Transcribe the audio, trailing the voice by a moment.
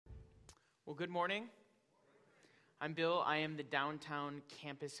Well, good morning. I'm Bill. I am the downtown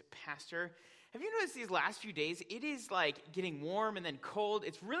campus pastor. Have you noticed these last few days, it is like getting warm and then cold.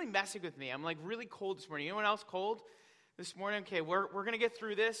 It's really messing with me. I'm like really cold this morning. Anyone else cold this morning? Okay, we're going to get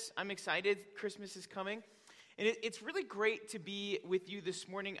through this. I'm excited. Christmas is coming. And it's really great to be with you this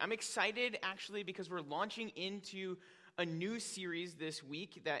morning. I'm excited actually because we're launching into a new series this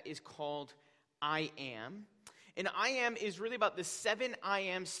week that is called I Am. And I Am is really about the 7 I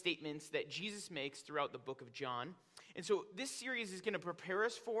Am statements that Jesus makes throughout the book of John. And so this series is going to prepare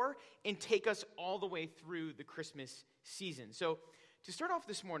us for and take us all the way through the Christmas season. So to start off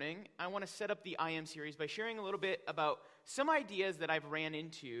this morning, I want to set up the I Am series by sharing a little bit about some ideas that I've ran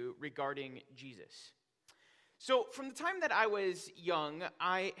into regarding Jesus. So from the time that I was young,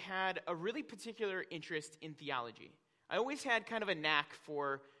 I had a really particular interest in theology. I always had kind of a knack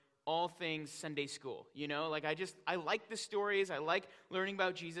for all things Sunday school, like I like the stories, I like learning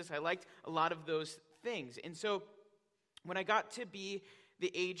about Jesus, I liked a lot of those things. And so when I got to be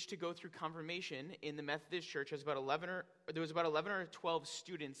the age to go through confirmation in the Methodist Church, there was about 11 or 12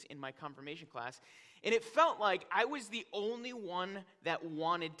 students in my confirmation class, and it felt like I was the only one that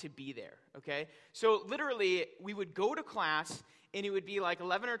wanted to be there, okay? So literally, we would go to class, and it would be like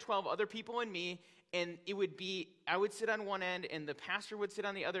 11 or 12 other people and me, and it would be, I would sit on one end, and the pastor would sit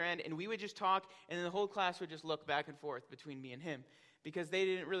on the other end, and we would just talk, and then the whole class would just look back and forth between me and him, because they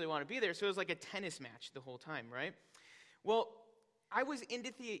didn't really want to be there, so it was like a tennis match the whole time, right? Well, I was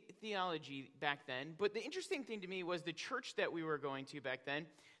into theology back then, but the interesting thing to me was the church that we were going to back then,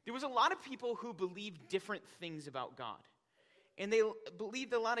 there was a lot of people who believed different things about God. And they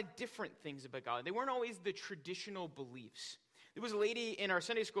believed a lot of different things about God. They weren't always the traditional beliefs. There was a lady in our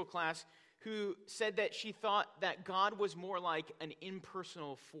Sunday school class who said that she thought that God was more like an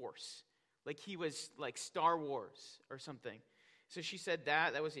impersonal force, like he was like Star Wars or something. So she said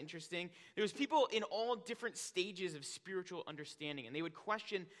that was interesting. There was people in all different stages of spiritual understanding, and they would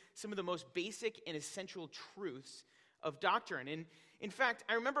question some of the most basic and essential truths of doctrine. And in fact,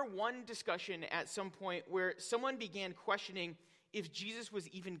 I remember one discussion at some point where someone began questioning if Jesus was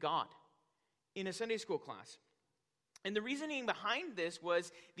even God in a Sunday school class. And the reasoning behind this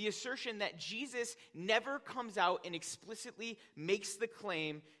was the assertion that Jesus never comes out and explicitly makes the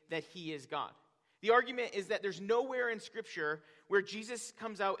claim that he is God. The argument is that there's nowhere in Scripture where Jesus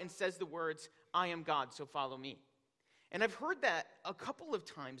comes out and says the words, I am God, so follow me. And I've heard that a couple of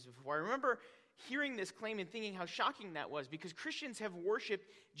times before. I remember hearing this claim and thinking how shocking that was, because Christians have worshiped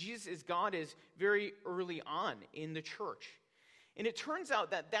Jesus as God as very early on in the church. And it turns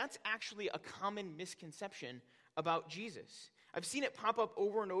out that that's actually a common misconception about Jesus. I've seen it pop up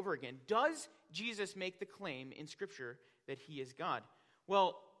over and over again. Does Jesus make the claim in Scripture that he is God?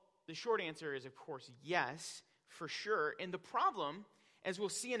 Well, the short answer is, of course, yes, for sure. And the problem, as we'll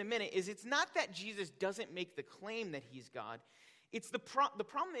see in a minute, is it's not that Jesus doesn't make the claim that he's God. It's the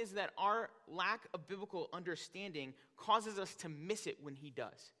problem is that our lack of biblical understanding causes us to miss it when he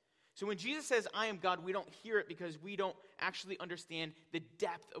does. So when Jesus says, I am God, we don't hear it because we don't actually understand the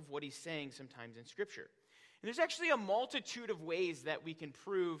depth of what he's saying sometimes in Scripture. And there's actually a multitude of ways that we can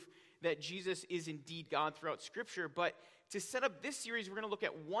prove that Jesus is indeed God throughout Scripture, but to set up this series, we're going to look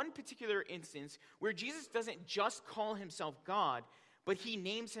at one particular instance where Jesus doesn't just call himself God, but he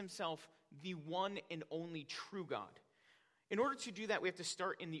names himself the one and only true God. In order to do that, we have to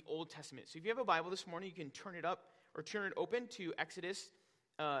start in the Old Testament. So if you have a Bible this morning, you can turn it up or turn it open to Exodus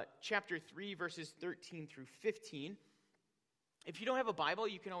chapter 3, verses 13 through 15. If you don't have a Bible,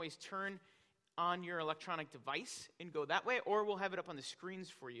 you can always turn on your electronic device and go that way, or we'll have it up on the screens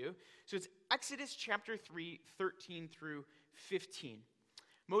for you. So it's Exodus chapter 3, 13 through 15.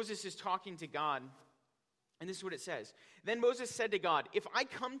 Moses is talking to God, and this is what it says. Then Moses said to God, if I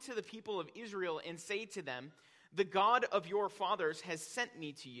come to the people of Israel and say to them, the God of your fathers has sent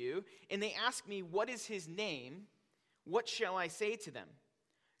me to you, and they ask me, what is his name? What shall I say to them?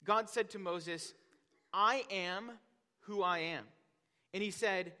 God said to Moses, I am who I am. And he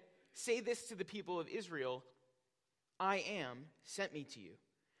said, say this to the people of Israel, I am sent me to you.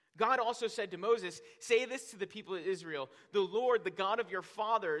 God also said to Moses, say this to the people of Israel, the Lord, the God of your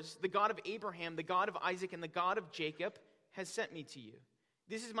fathers, the God of Abraham, the God of Isaac, and the God of Jacob has sent me to you.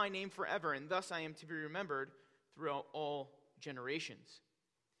 This is my name forever, and thus I am to be remembered throughout all generations.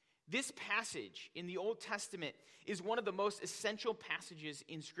 This passage in the Old Testament is one of the most essential passages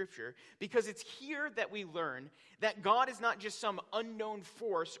in Scripture because it's here that we learn that God is not just some unknown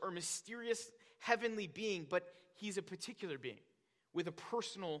force or mysterious heavenly being, but he's a particular being with a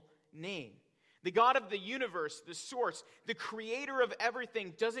personal name. The God of the universe, the source, the creator of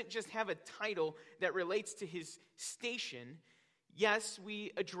everything, doesn't just have a title that relates to his station. Yes,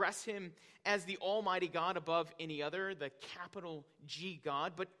 we address him as the Almighty God above any other, the capital G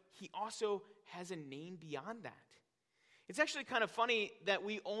God, but he also has a name beyond that. It's actually kind of funny that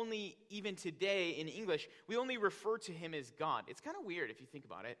we only, even today in English, we only refer to him as God. It's kind of weird if you think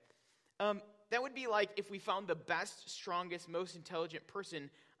about it. That would be like if we found the best, strongest, most intelligent person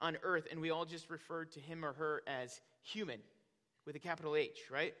on earth and we all just referred to him or her as human with a capital H,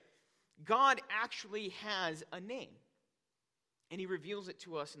 right? God actually has a name, and he reveals it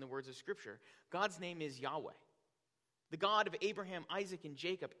to us in the words of Scripture. God's name is Yahweh. The God of Abraham, Isaac, and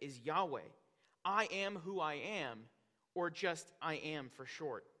Jacob is Yahweh. I am who I am, or just I am for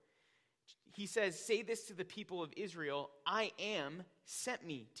short. He says, say this to the people of Israel, I am sent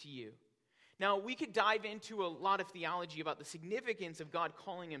me to you. Now, we could dive into a lot of theology about the significance of God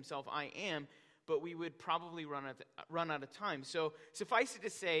calling himself I am, but we would probably run out of time. So suffice it to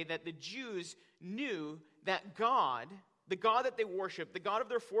say that the Jews knew that God, the God that they worship, the God of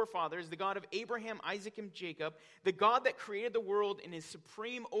their forefathers, the God of Abraham, Isaac, and Jacob, the God that created the world and is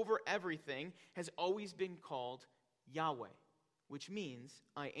supreme over everything, has always been called Yahweh, which means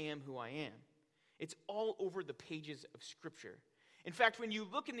I am who I am. It's all over the pages of Scripture. In fact, when you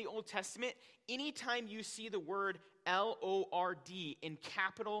look in the Old Testament, anytime you see the word Lord in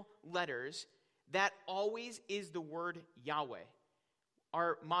capital letters, that always is the word Yahweh.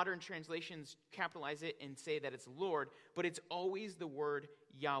 Our modern translations capitalize it and say that it's Lord, but it's always the word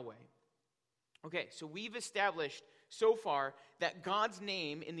Yahweh. Okay, so we've established so far that God's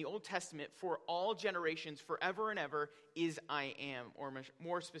name in the Old Testament for all generations, forever and ever, is I am, or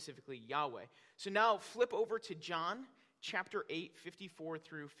more specifically, Yahweh. So now flip over to John chapter 8, 54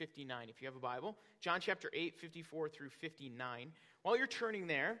 through 59, if you have a Bible. John chapter 8, 54 through 59. While you're turning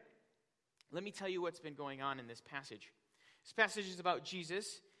there, let me tell you what's been going on in this passage. This passage is about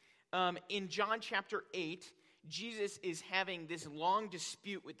Jesus. In John chapter 8, Jesus is having this long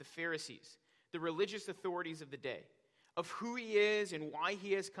dispute with the Pharisees, the religious authorities of the day, of who he is and why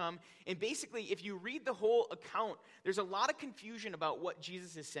he has come. And basically, if you read the whole account, there's a lot of confusion about what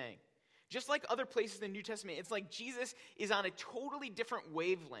Jesus is saying. Just like other places in the New Testament, it's like Jesus is on a totally different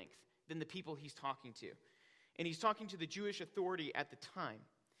wavelength than the people he's talking to. And he's talking to the Jewish authority at the time.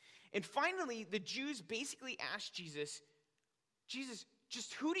 And finally, the Jews basically asked Jesus,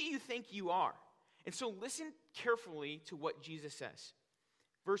 just who do you think you are? And so listen carefully to what Jesus says.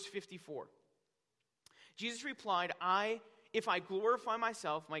 Verse 54. Jesus replied, if I glorify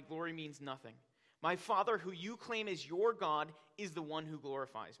myself, my glory means nothing. My Father, who you claim is your God, is the one who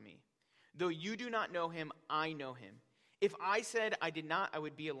glorifies me. Though you do not know him, I know him. If I said I did not, I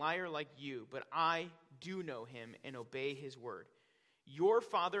would be a liar like you, but I do know him and obey his word. Your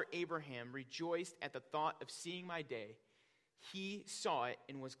father Abraham rejoiced at the thought of seeing my day. He saw it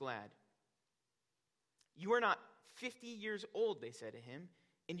and was glad. You are not 50 years old, they said to him,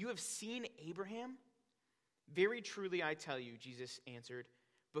 and you have seen Abraham? Very truly I tell you, Jesus answered,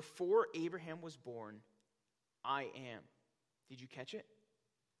 before Abraham was born, I am. Did you catch it?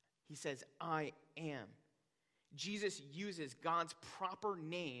 He says, I am. Jesus uses God's proper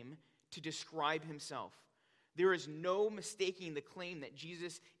name to describe himself. There is no mistaking the claim that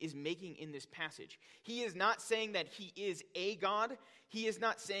Jesus is making in this passage. He is not saying that he is a God. He is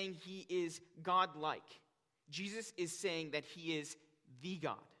not saying he is God-like. Jesus is saying that he is the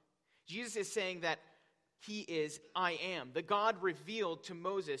God. Jesus is saying that he is I am, the God revealed to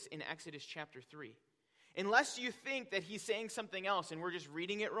Moses in Exodus chapter 3. Unless you think that he's saying something else and we're just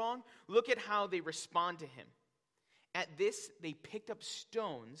reading it wrong, look at how they respond to him. At this, they picked up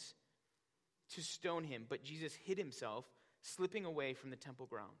stones to stone him, but Jesus hid himself, slipping away from the temple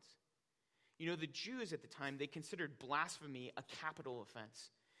grounds. You know, the Jews at the time, they considered blasphemy a capital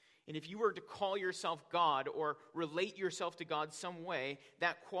offense. And if you were to call yourself God or relate yourself to God some way,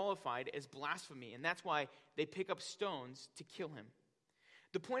 that qualified as blasphemy. And that's why they pick up stones to kill him.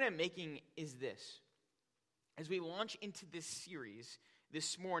 The point I'm making is this. As we launch into this series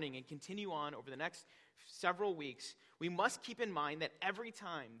this morning and continue on over the next several weeks, we must keep in mind that every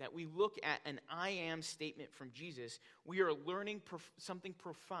time that we look at an I am statement from Jesus, we are learning something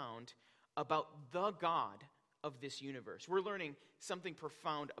profound about the God of this universe. We're learning something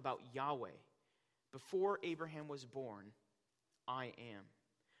profound about Yahweh. Before Abraham was born, I am.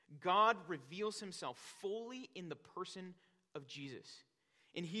 God reveals himself fully in the person of Jesus.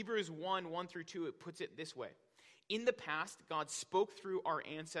 In Hebrews 1 through 2, it puts it this way. In the past, God spoke through our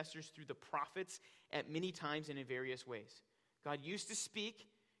ancestors through the prophets at many times and in various ways. God used to speak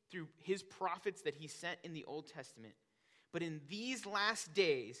through his prophets that he sent in the Old Testament. But in these last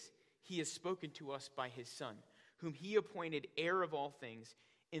days, he has spoken to us by his Son, whom he appointed heir of all things,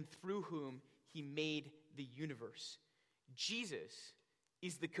 and through whom he made the universe. Jesus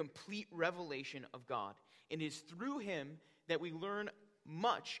is the complete revelation of God. And it is through him that we learn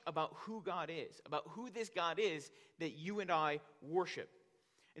much about who God is, about who this God is that you and I worship.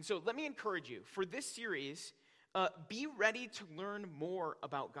 And so let me encourage you, for this series, be ready to learn more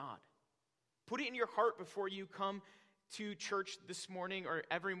about God. Put it in your heart before you come to church this morning or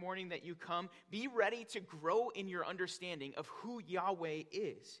every morning that you come. Be ready to grow in your understanding of who Yahweh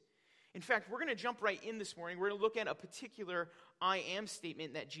is. In fact, we're going to jump right in this morning. We're going to look at a particular I am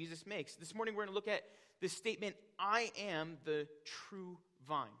statement that Jesus makes. This morning we're going to look at the statement, I am the true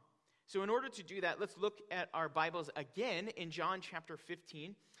vine. So in order to do that, let's look at our Bibles again in John chapter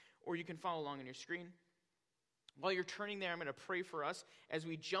 15, or you can follow along on your screen. While you're turning there, I'm going to pray for us as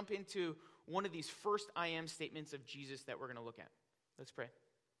we jump into one of these first I am statements of Jesus that we're going to look at. Let's pray.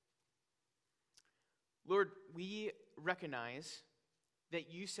 Lord, we recognize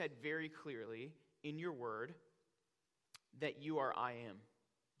that you said very clearly in your word that you are I am,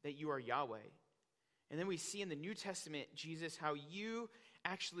 that you are Yahweh. And then we see in the New Testament, Jesus, how you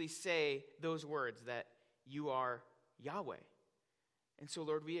actually say those words, that you are Yahweh. And so,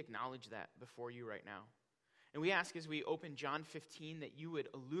 Lord, we acknowledge that before you right now. And we ask as we open John 15 that you would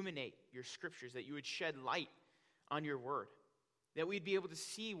illuminate your scriptures, that you would shed light on your word, that we'd be able to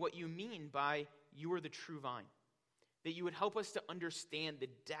see what you mean by you are the true vine, that you would help us to understand the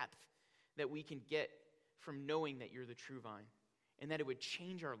depth that we can get from knowing that you're the true vine, and that it would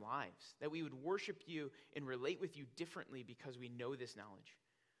change our lives, that we would worship you and relate with you differently because we know this knowledge.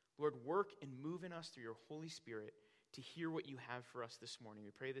 Lord, work and move in us through your Holy Spirit to hear what you have for us this morning.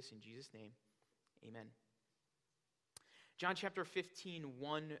 We pray this in Jesus' name. Amen. John chapter 15,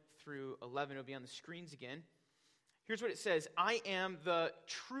 1 through 11 will be on the screens again. Here's what it says. I am the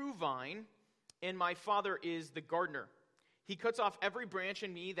true vine, and my Father is the gardener. He cuts off every branch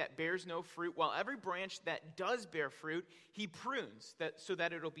in me that bears no fruit, while every branch that does bear fruit, he prunes so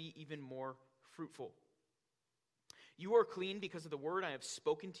that it'll be even more fruitful. You are clean because of the word I have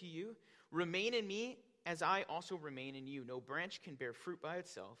spoken to you. Remain in me as I also remain in you. No branch can bear fruit by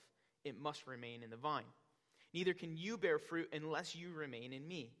itself. It must remain in the vine. Neither can you bear fruit unless you remain in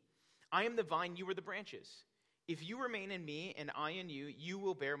me. I am the vine, you are the branches. If you remain in me and I in you, you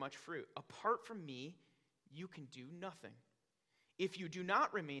will bear much fruit. Apart from me, you can do nothing. If you do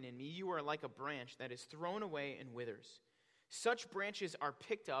not remain in me, you are like a branch that is thrown away and withers. Such branches are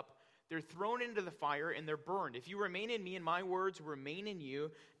picked up, they're thrown into the fire, and they're burned. If you remain in me and my words remain in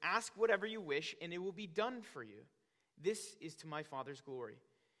you, ask whatever you wish, and it will be done for you. This is to my Father's glory,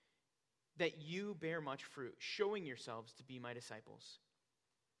 that you bear much fruit, showing yourselves to be my disciples.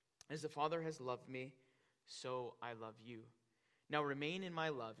 As the Father has loved me, so I love you. Now remain in my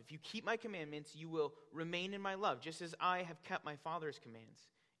love. If you keep my commandments, you will remain in my love, just as I have kept my Father's commands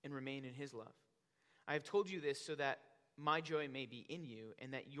and remain in his love. I have told you this so that my joy may be in you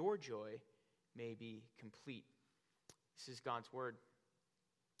and that your joy may be complete. This is God's word.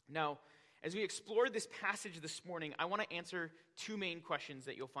 Now, as we explore this passage this morning, I want to answer two main questions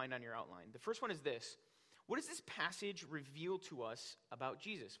that you'll find on your outline. The first one is this. What does this passage reveal to us about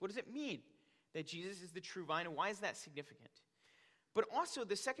Jesus? What does it mean that Jesus is the true vine, and why is that significant? But also,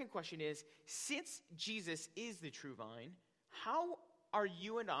 the second question is, since Jesus is the true vine, how are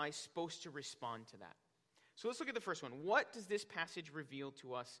you and I supposed to respond to that? So let's look at the first one. What does this passage reveal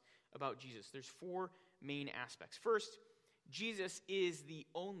to us about Jesus? There's four main aspects. First, Jesus is the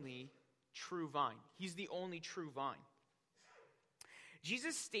only true vine. He's the only true vine.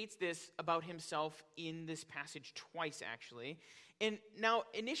 Jesus states this about himself in this passage twice, actually. And now,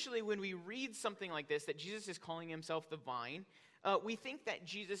 initially, when we read something like this, that Jesus is calling himself the vine, we think that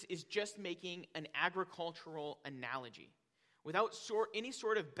Jesus is just making an agricultural analogy. Without any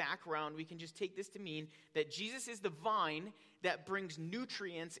sort of background, we can just take this to mean that Jesus is the vine that brings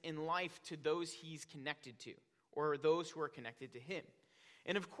nutrients in life to those he's connected to, or those who are connected to him.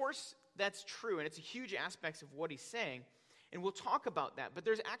 And of course, that's true, and it's a huge aspect of what he's saying, and we'll talk about that. But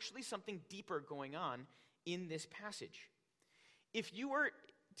there's actually something deeper going on in this passage. If you were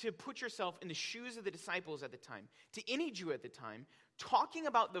to put yourself in the shoes of the disciples at the time, to any Jew at the time, talking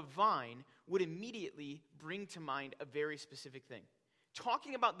about the vine would immediately bring to mind a very specific thing.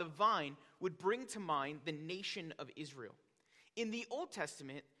 Talking about the vine would bring to mind the nation of Israel. In the Old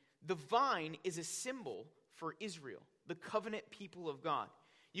Testament, the vine is a symbol for Israel, the covenant people of God.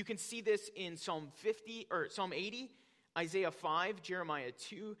 You can see this in Psalm 80, Isaiah 5, Jeremiah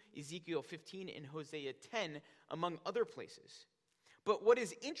 2, Ezekiel 15, and Hosea 10, among other places. But what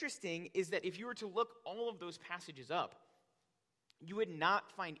is interesting is that if you were to look all of those passages up, you would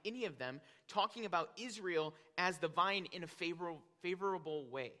not find any of them talking about Israel as the vine in a favorable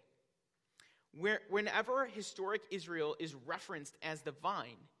way. Whenever historic Israel is referenced as the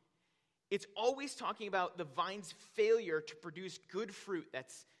vine, it's always talking about the vine's failure to produce good fruit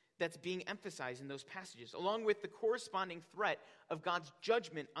that's being emphasized in those passages, along with the corresponding threat of God's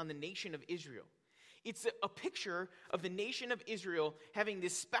judgment on the nation of Israel. It's a picture of the nation of Israel having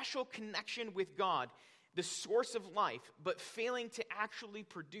this special connection with God, the source of life, but failing to actually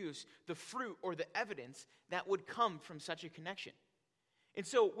produce the fruit or the evidence that would come from such a connection. And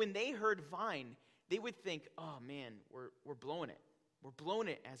so when they heard vine, they would think, oh man, we're blowing it. We're blowing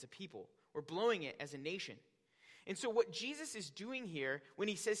it as a people. We're blowing it as a nation. And so what Jesus is doing here when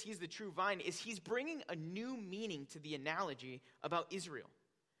he says he's the true vine is he's bringing a new meaning to the analogy about Israel.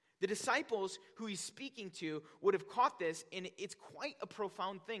 The disciples who he's speaking to would have caught this, and it's quite a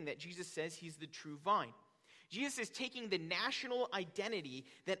profound thing that Jesus says he's the true vine. Jesus is taking the national identity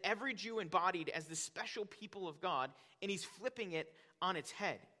that every Jew embodied as the special people of God, and he's flipping it on its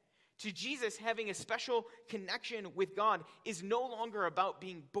head. To Jesus, having a special connection with God is no longer about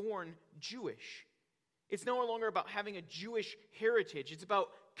being born Jewish. It's no longer about having a Jewish heritage. It's about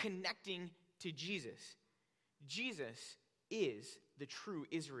connecting to Jesus. Jesus is the true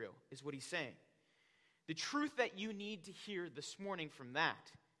Israel, is what he's saying. The truth that you need to hear this morning from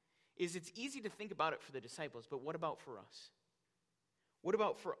that is it's easy to think about it for the disciples, but what about for us? What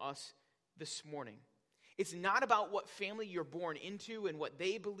about for us this morning? It's not about what family you're born into and what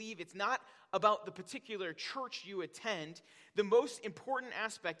they believe. It's not about the particular church you attend. The most important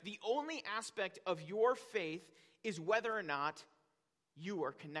aspect, the only aspect of your faith is whether or not you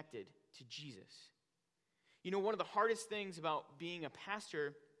are connected to Jesus. You know, one of the hardest things about being a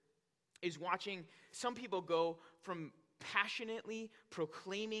pastor is watching some people go from passionately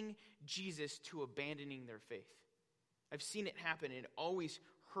proclaiming Jesus to abandoning their faith. I've seen it happen, and it always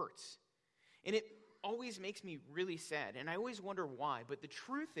hurts. And it always makes me really sad, and I always wonder why. But the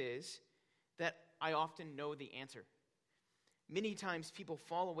truth is that I often know the answer. Many times people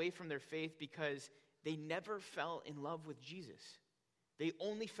fall away from their faith because they never fell in love with Jesus. They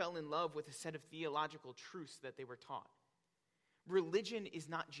only fell in love with a set of theological truths that they were taught. Religion is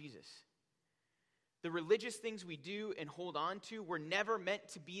not Jesus. The religious things we do and hold on to were never meant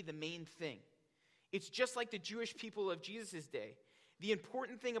to be the main thing. It's just like the Jewish people of Jesus' day. The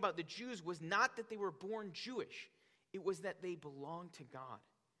important thing about the Jews was not that they were born Jewish. It was that they belonged to God.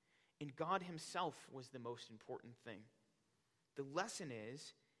 And God himself was the most important thing. The lesson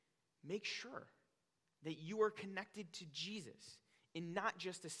is, make sure that you are connected to Jesus and not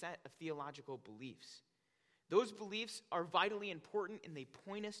just a set of theological beliefs. Those beliefs are vitally important and they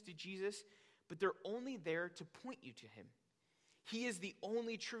point us to Jesus, but they're only there to point you to him. He is the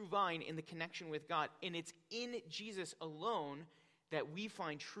only true vine in the connection with God, and it's in Jesus alone that we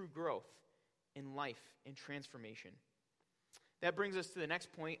find true growth in life and transformation. That brings us to the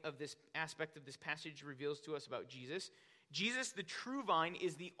next point of this aspect of this passage reveals to us about Jesus. Jesus, the true vine,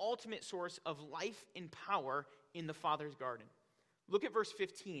 is the ultimate source of life and power in the Father's garden. Look at verse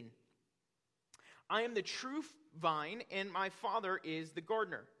 15. I am the true vine, and my Father is the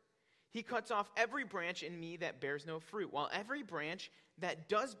gardener. He cuts off every branch in me that bears no fruit, while every branch that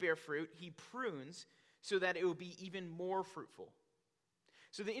does bear fruit, he prunes so that it will be even more fruitful.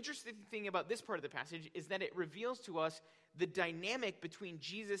 So the interesting thing about this part of the passage is that it reveals to us the dynamic between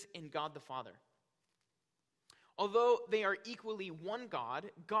Jesus and God the Father. Although they are equally one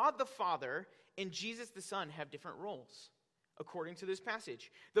God, God the Father and Jesus the Son have different roles, according to this passage.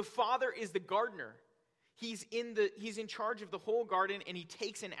 The Father is the gardener. He's in charge of the whole garden, and he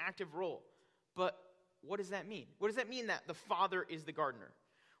takes an active role. But what does that mean? What does that mean that the Father is the gardener?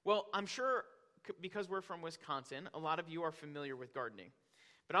 Well, I'm sure because we're from Wisconsin, a lot of you are familiar with gardening.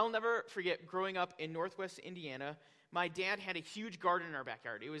 But I'll never forget growing up in Northwest Indiana, my dad had a huge garden in our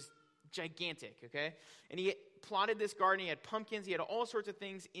backyard. It was gigantic, okay? And he plotted this garden. He had pumpkins. He had all sorts of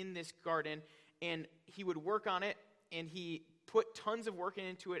things in this garden, and he would work on it, and he put tons of work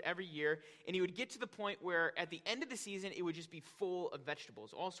into it every year, and he would get to the point where at the end of the season, it would just be full of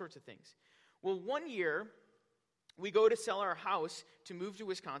vegetables, all sorts of things. Well, one year, we go to sell our house to move to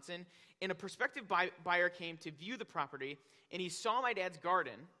Wisconsin, and a prospective buyer came to view the property, and he saw my dad's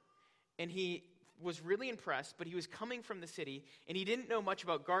garden, and he was really impressed, but he was coming from the city, and he didn't know much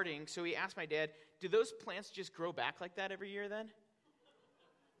about gardening, so he asked my dad, do those plants just grow back like that every year then?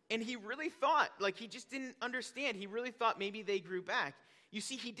 And he really thought, he just didn't understand. He really thought maybe they grew back. You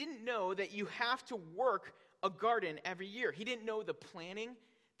see, he didn't know that you have to work a garden every year. He didn't know the planting,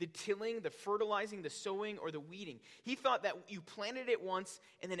 the tilling, the fertilizing, the sowing, or the weeding. He thought that you planted it once,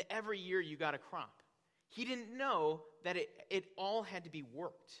 and then every year you got a crop. He didn't know that it all had to be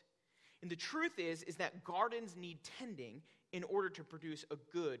worked. And the truth is that gardens need tending in order to produce a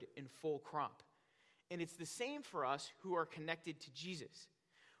good and full crop. And it's the same for us who are connected to Jesus.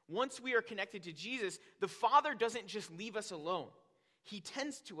 Once we are connected to Jesus, the Father doesn't just leave us alone. He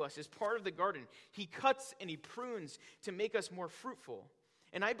tends to us as part of the garden. He cuts and he prunes to make us more fruitful.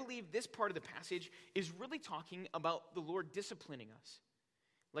 And I believe this part of the passage is really talking about the Lord disciplining us.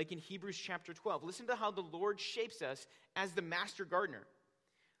 Like in Hebrews chapter 12. Listen to how the Lord shapes us as the master gardener.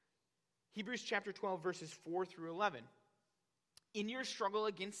 Hebrews chapter 12, verses 4 through 11. In your struggle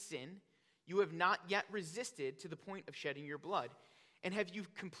against sin, you have not yet resisted to the point of shedding your blood. And have you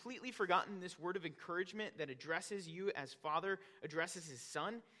completely forgotten this word of encouragement that addresses you as Father addresses his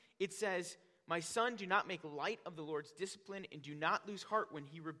Son? It says, "My son, do not make light of the Lord's discipline, and do not lose heart when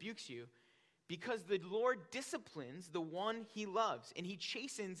he rebukes you, because the Lord disciplines the one he loves, and he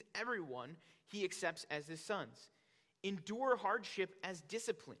chastens everyone he accepts as his sons. Endure hardship as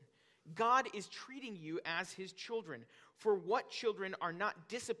discipline. God is treating you as his children. For what children are not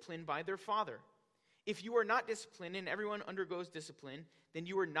disciplined by their father? If you are not disciplined and everyone undergoes discipline, then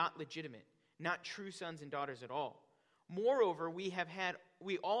you are not legitimate, not true sons and daughters at all. Moreover, we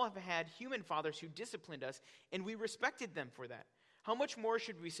all have had human fathers who disciplined us, and we respected them for that. How much more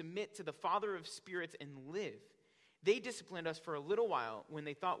should we submit to the Father of spirits and live? They disciplined us for a little while when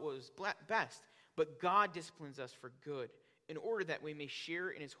they thought what was best, but God disciplines us for good, in order that we may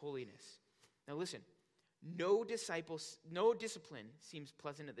share in his holiness." Now listen, no discipline seems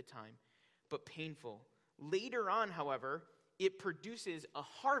pleasant at the time, but painful. Later on, however, it produces a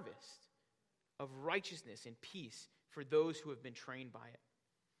harvest of righteousness and peace for those who have been trained by it.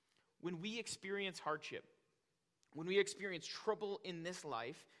 When we experience hardship, when we experience trouble in this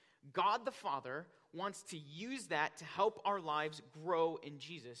life, God the Father wants to use that to help our lives grow in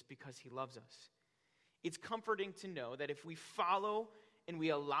Jesus because he loves us. It's comforting to know that if we follow and we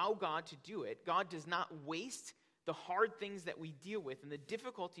allow God to do it, God does not waste the hard things that we deal with and the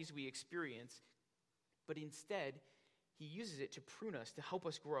difficulties we experience, but instead, he uses it to prune us, to help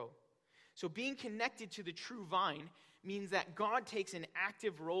us grow. So being connected to the true vine means that God takes an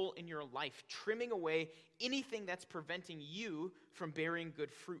active role in your life, trimming away anything that's preventing you from bearing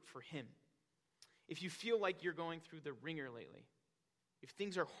good fruit for him. If you feel like you're going through the ringer lately, if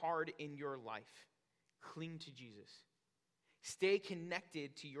things are hard in your life, cling to Jesus. Stay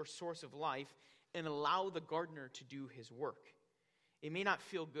connected to your source of life and allow the gardener to do his work. It may not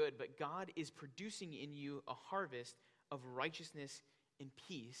feel good, but God is producing in you a harvest of righteousness and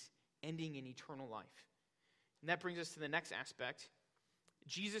peace, ending in eternal life. And that brings us to the next aspect.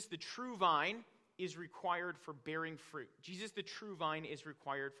 Jesus, the true vine, is required for bearing fruit. Jesus, the true vine, is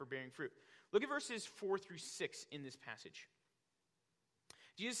required for bearing fruit. Look at verses 4 through 6 in this passage.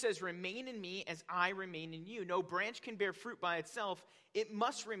 Jesus says, "Remain in me as I remain in you. No branch can bear fruit by itself. It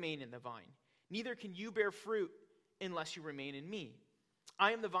must remain in the vine. Neither can you bear fruit unless you remain in me.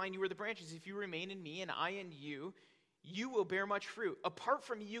 I am the vine, you are the branches. If you remain in me and I in you, you will bear much fruit. Apart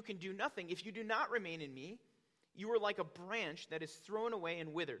from me, you can do nothing. If you do not remain in me, you are like a branch that is thrown away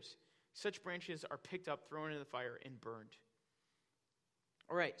and withers. Such branches are picked up, thrown into the fire, and burned."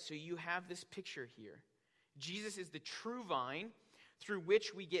 All right, so you have this picture here. Jesus is the true vine through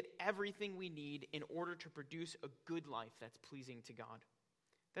which we get everything we need in order to produce a good life that's pleasing to God.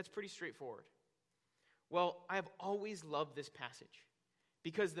 That's pretty straightforward. Well, I have always loved this passage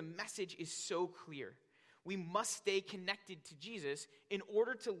because the message is so clear. We must stay connected to Jesus in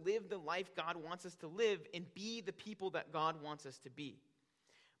order to live the life God wants us to live and be the people that God wants us to be.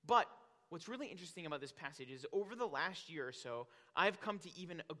 But what's really interesting about this passage is over the last year or so, I've come to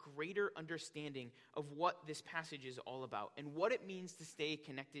even a greater understanding of what this passage is all about and what it means to stay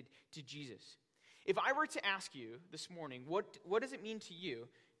connected to Jesus. If I were to ask you this morning, what does it mean to you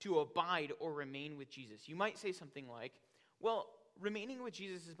to abide or remain with Jesus? You might say something like, well, remaining with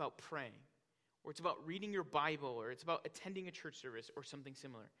Jesus is about praying, or it's about reading your Bible, or it's about attending a church service, or something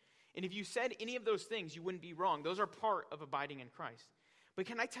similar. And if you said any of those things, you wouldn't be wrong. Those are part of abiding in Christ. But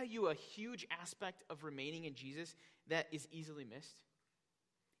can I tell you a huge aspect of remaining in Jesus that is easily missed?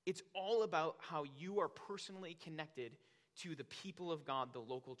 It's all about how you are personally connected to the people of God, the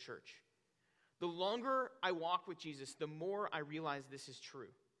local church. The longer I walk with Jesus, the more I realize this is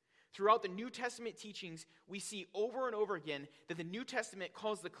true. Throughout the New Testament teachings, we see over and over again that the New Testament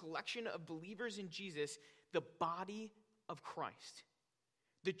calls the collection of believers in Jesus the body of Christ.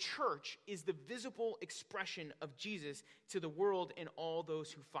 The church is the visible expression of Jesus to the world and all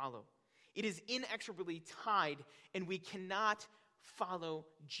those who follow. It is inexorably tied, and we cannot follow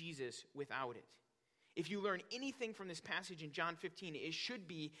Jesus without it. If you learn anything from this passage in John 15, it should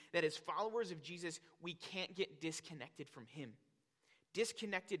be that as followers of Jesus, we can't get disconnected from him.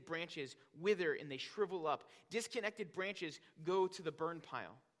 Disconnected branches wither and they shrivel up. Disconnected branches go to the burn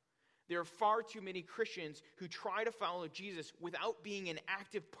pile. There are far too many Christians who try to follow Jesus without being an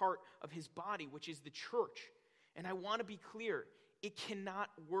active part of his body, which is the church. And I want to be clear, it cannot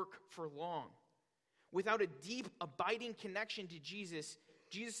work for long. Without a deep, abiding connection to Jesus'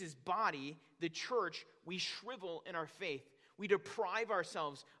 body, the church, we shrivel in our faith. We deprive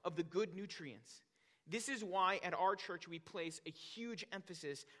ourselves of the good nutrients. This is why at our church we place a huge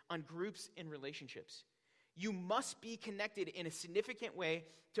emphasis on groups and relationships. You must be connected in a significant way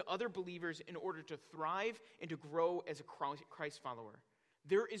to other believers in order to thrive and to grow as a Christ follower.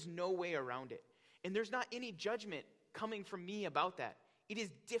 There is no way around it. And there's not any judgment coming from me about that. It is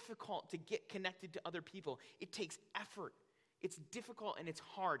difficult to get connected to other people. It takes effort. It's difficult and it's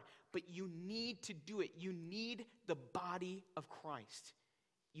hard, but you need to do it. You need the body of Christ.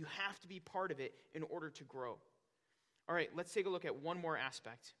 You have to be part of it in order to grow. All right, let's take a look at one more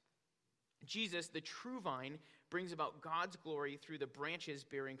aspect. Jesus, the true vine, brings about God's glory through the branches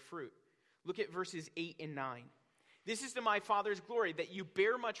bearing fruit. Look at verses 8 and 9. This is to my Father's glory, that you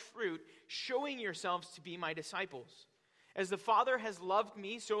bear much fruit, showing yourselves to be my disciples. As the Father has loved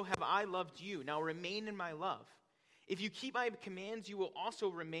me, so have I loved you. Now remain in my love. If you keep my commands, you will also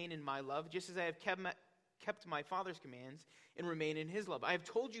remain in my love, just as I have kept my Father's commands and remain in his love. I have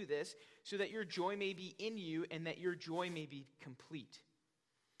told you this so that your joy may be in you and that your joy may be complete.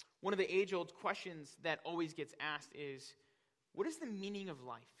 One of the age-old questions that always gets asked is, what is the meaning of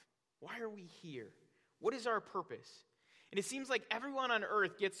life? Why are we here? What is our purpose? And it seems like everyone on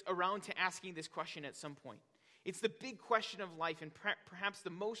earth gets around to asking this question at some point. It's the big question of life and perhaps the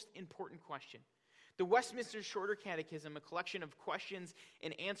most important question. The Westminster Shorter Catechism, a collection of questions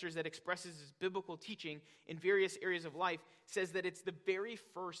and answers that expresses its biblical teaching in various areas of life, says that it's the very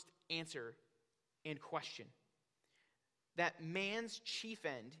first answer and question. That man's chief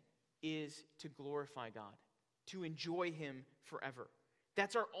end is to glorify God, to enjoy him forever.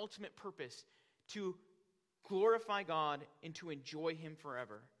 That's our ultimate purpose, to glorify God and to enjoy him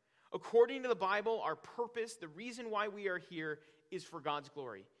forever. According to the Bible, our purpose, the reason why we are here, is for God's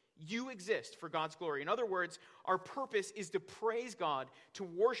glory. You exist for God's glory. In other words, our purpose is to praise God, to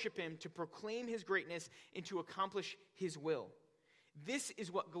worship him, to proclaim his greatness, and to accomplish his will. This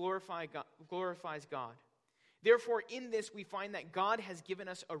is what glorifies God. Therefore, in this, we find that God has given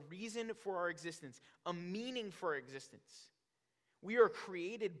us a reason for our existence, a meaning for our existence. We are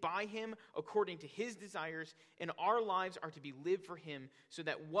created by him according to his desires, and our lives are to be lived for him so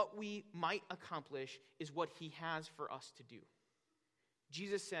that what we might accomplish is what he has for us to do.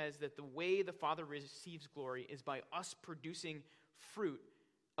 Jesus says that the way the Father receives glory is by us producing fruit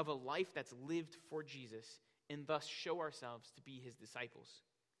of a life that's lived for Jesus and thus show ourselves to be his disciples.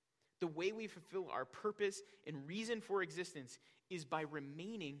 The way we fulfill our purpose and reason for existence is by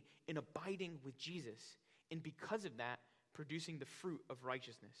remaining and abiding with Jesus, and because of that, producing the fruit of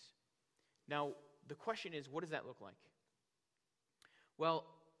righteousness. Now, the question is, what does that look like? Well,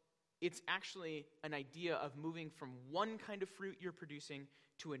 it's actually an idea of moving from one kind of fruit you're producing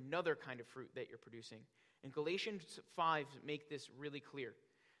to another kind of fruit that you're producing. And Galatians 5 make this really clear.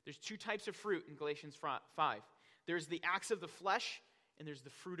 There's two types of fruit in Galatians 5. There's the acts of the flesh, and there's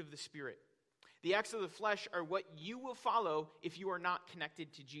the fruit of the Spirit. The acts of the flesh are what you will follow if you are not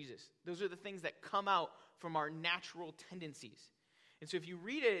connected to Jesus. Those are the things that come out from our natural tendencies. And so if you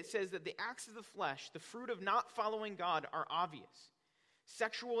read it, it says that the acts of the flesh, the fruit of not following God, are obvious.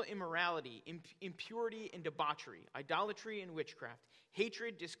 Sexual immorality, impurity and debauchery, idolatry and witchcraft,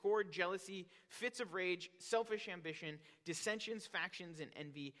 hatred, discord, jealousy, fits of rage, selfish ambition, dissensions, factions, and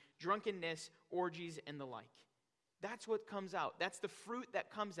envy, drunkenness, orgies, and the like. That's what comes out. That's the fruit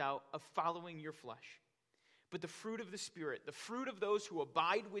that comes out of following your flesh. But the fruit of the Spirit, the fruit of those who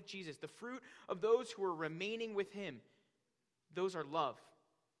abide with Jesus, the fruit of those who are remaining with him, those are love,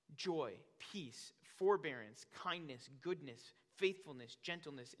 joy, peace, forbearance, kindness, goodness, faithfulness,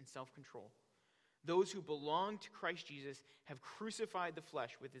 gentleness, and self-control. Those who belong to Christ Jesus have crucified the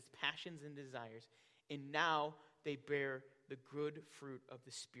flesh with its passions and desires, and now they bear the good fruit of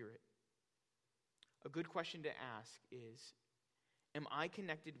the Spirit. A good question to ask is, am I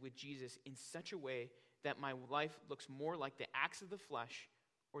connected with Jesus in such a way that my life looks more like the acts of the flesh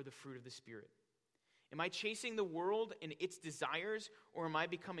or the fruit of the Spirit? Am I chasing the world and its desires, or am I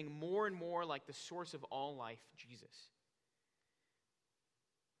becoming more and more like the source of all life, Jesus?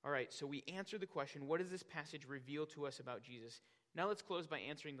 All right, so we answered the question, what does this passage reveal to us about Jesus? Now let's close by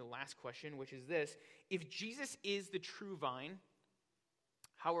answering the last question, which is this. If Jesus is the true vine,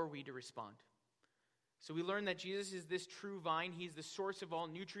 how are we to respond? So we learned that Jesus is this true vine. He's the source of all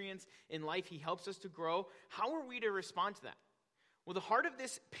nutrients in life. He helps us to grow. How are we to respond to that? Well, the heart of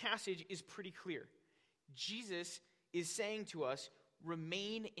this passage is pretty clear. Jesus is saying to us,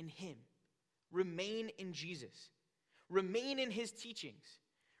 remain in him. Remain in Jesus. Remain in his teachings,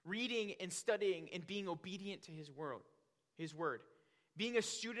 reading and studying and being obedient to his word. Being a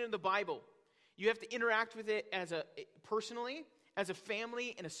student of the Bible. You have to interact with it personally, as a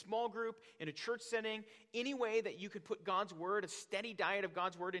family, in a small group, in a church setting. Any way that you could put God's word, a steady diet of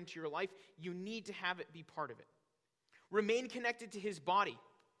God's word into your life, you need to have it be part of it. Remain connected to his body.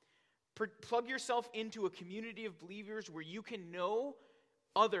 Plug yourself into a community of believers where you can know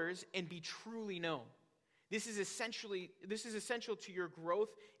others and be truly known. This is essential to your growth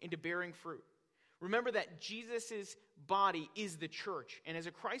into bearing fruit. Remember that Jesus' body is the church. And as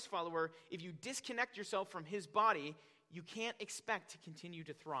a Christ follower, if you disconnect yourself from his body, you can't expect to continue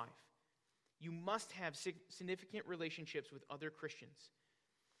to thrive. You must have significant relationships with other Christians.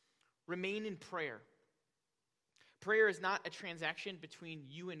 Remain in prayer. Prayer is not a transaction between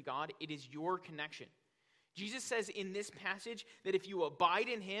you and God. It is your connection. Jesus says in this passage that if you abide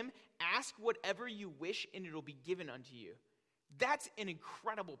in him, ask whatever you wish and it will be given unto you. That's an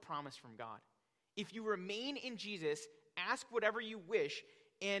incredible promise from God. If you remain in Jesus, ask whatever you wish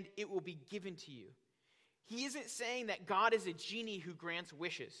and it will be given to you. He isn't saying that God is a genie who grants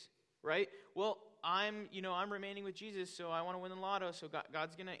wishes, right? Well, I'm remaining with Jesus, so I want to win the lotto, so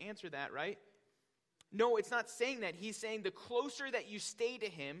God's going to answer that, right? No, it's not saying that. He's saying the closer that you stay to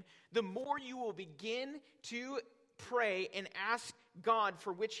him, the more you will begin to pray and ask God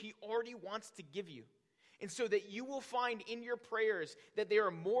for which he already wants to give you. And so that you will find in your prayers that they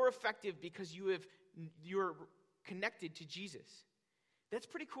are more effective because you're connected to Jesus. That's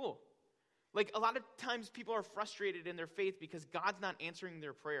pretty cool. Like, a lot of times people are frustrated in their faith because God's not answering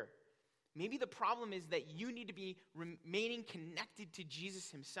their prayer. Maybe the problem is that you need to be remaining connected to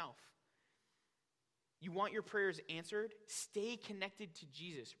Jesus himself. You want your prayers answered? Stay connected to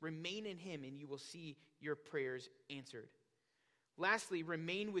Jesus. Remain in him and you will see your prayers answered. Lastly,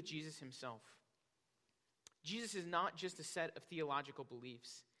 remain with Jesus himself. Jesus is not just a set of theological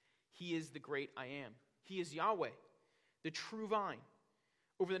beliefs. He is the great I am. He is Yahweh, the true vine.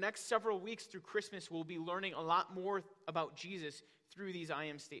 Over the next several weeks through Christmas, we'll be learning a lot more about Jesus through these I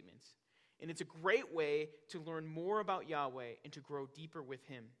am statements. And it's a great way to learn more about Yahweh and to grow deeper with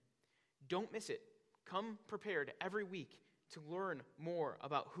him. Don't miss it. Come prepared every week to learn more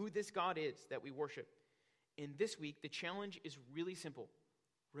about who this God is that we worship. And this week, the challenge is really simple.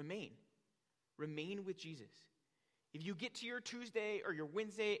 Remain. Remain with Jesus. If you get to your Tuesday or your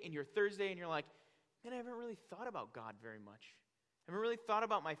Wednesday and your Thursday and you're like, man, I haven't really thought about God very much. I haven't really thought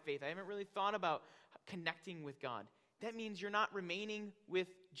about my faith. I haven't really thought about connecting with God. That means you're not remaining with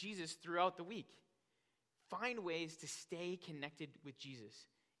Jesus throughout the week. Find ways to stay connected with Jesus.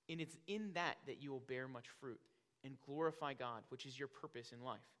 And it's in that you will bear much fruit and glorify God, which is your purpose in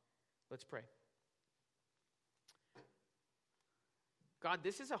life. Let's pray. God,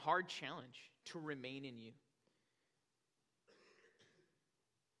 this is a hard challenge to remain in you.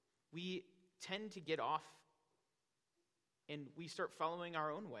 We tend to get off and we start following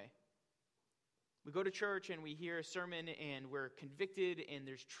our own way. We go to church and we hear a sermon and we're convicted and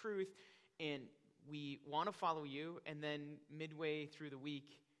there's truth and we want to follow you, and then midway through the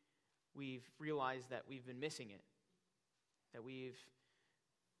week we've realized that we've been missing it, that we've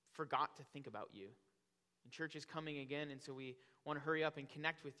forgot to think about you. And church is coming again, and so we want to hurry up and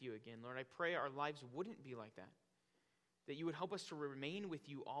connect with you again. Lord, I pray our lives wouldn't be like that you would help us to remain with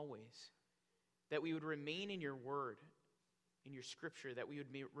you always, that we would remain in your word, in your scripture, that we would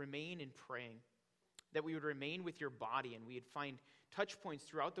remain in praying, that we would remain with your body, and we would find touch points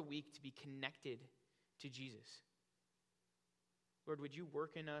throughout the week to be connected to Jesus. Lord, would you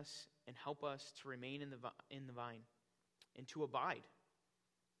work in us and help us to remain in the vine and to abide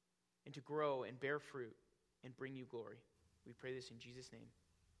and to grow and bear fruit and bring you glory. We pray this in Jesus' name.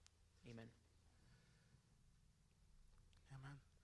 Amen.